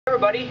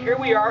Everybody, here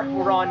we are.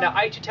 We're on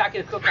Aitutaki,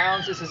 the Cook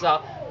Islands. This is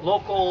a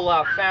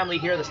local family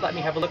here that's let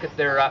me have a look at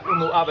their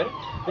umu oven.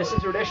 This is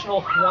the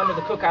traditional one of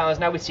the Cook Islands.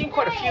 Now we've seen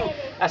quite a few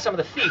at some of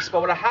the feasts, but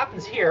what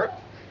happens here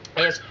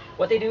is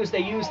what they do is they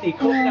use the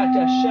coconut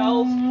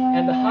shells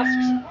and the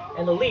husks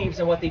and the leaves,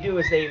 and what they do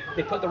is they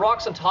put the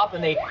rocks on top,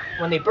 and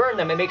when they burn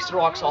them, it makes the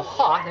rocks all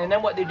hot, and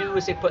then what they do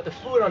is they put the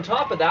food on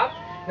top of that.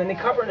 Then they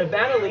cover it in a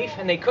banana leaf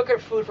and they cook their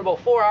food for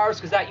about 4 hours,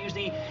 because that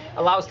usually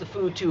allows the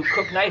food to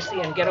cook nicely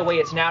and get away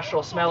its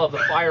natural smell of the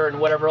fire and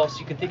whatever else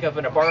you can think of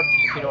in a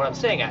barbecue, if you know what I'm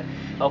saying at.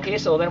 Okay,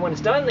 so then when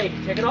it's done, they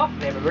take it off and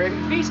they have a very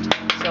big feast.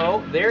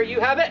 So there you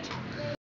have it.